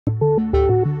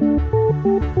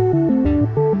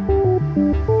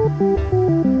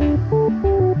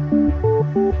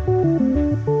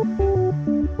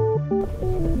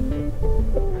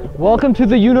Welcome to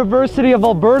the University of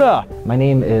Alberta. My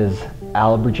name is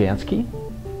Alberta.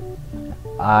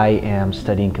 I am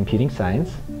studying computing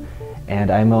science, and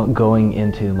I'm going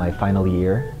into my final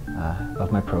year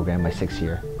of my program, my 6th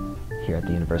year here at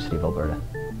the University of Alberta.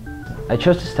 I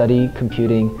chose to study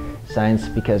computing science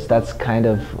because that's kind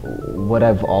of what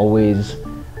I've always,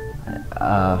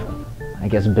 I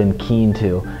guess, been keen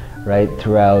to, right?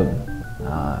 Throughout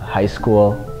high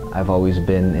school, I've always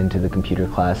been into the computer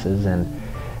classes, and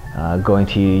going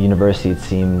to university, it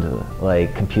seemed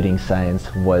like computing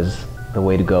science was the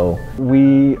way to go.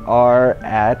 We are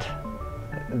at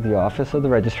the office of the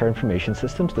Registrar of Information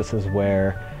Systems. This is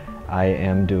where I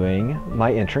am doing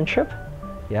my internship.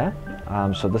 Yeah,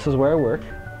 so this is where I work,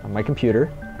 on my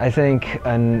computer. I think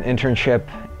an internship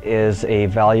is a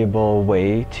valuable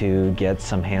way to get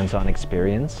some hands-on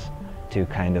experience, to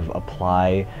kind of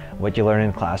apply what you learn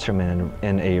in the classroom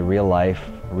in a real-life,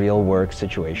 real-work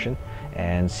situation,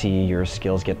 and see your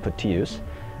skills get put to use.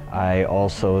 I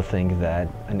also think that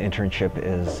an internship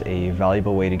is a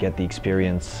valuable way to get the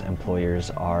experience employers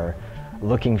are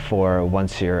looking for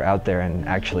once you're out there and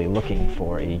actually looking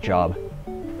for a job.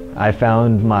 I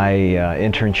found my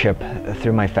internship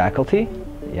through my faculty.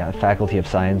 Yeah, the Faculty of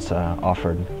Science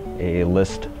offered a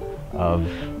list of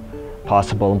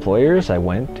possible employers. I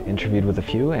went, interviewed with a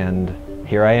few, and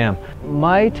here I am.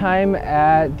 My time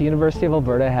at the University of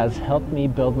Alberta has helped me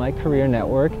build my career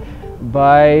network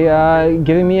by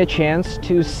giving me a chance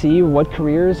to see what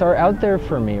careers are out there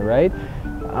for me, right?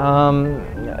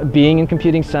 Being in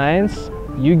computing science,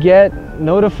 you get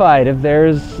notified if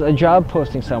there's a job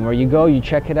posting somewhere. You go, you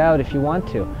check it out if you want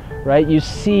to, right? You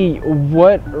see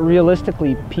what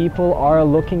realistically people are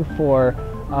looking for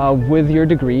with your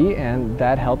degree, and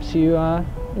that helps you,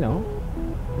 you know,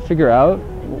 figure out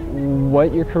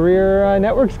what your career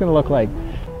network's going to look like.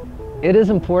 It is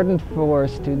important for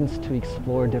students to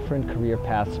explore different career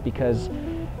paths because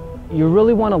you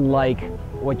really want to like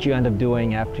what you end up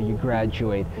doing after you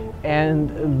graduate.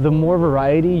 And the more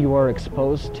variety you are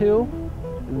exposed to,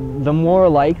 the more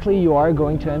likely you are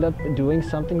going to end up doing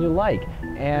something you like.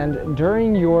 And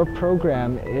during your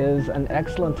program is an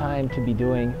excellent time to be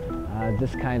doing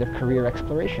this kind of career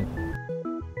exploration.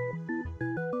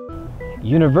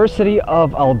 University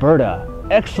of Alberta,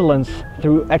 excellence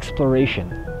through exploration.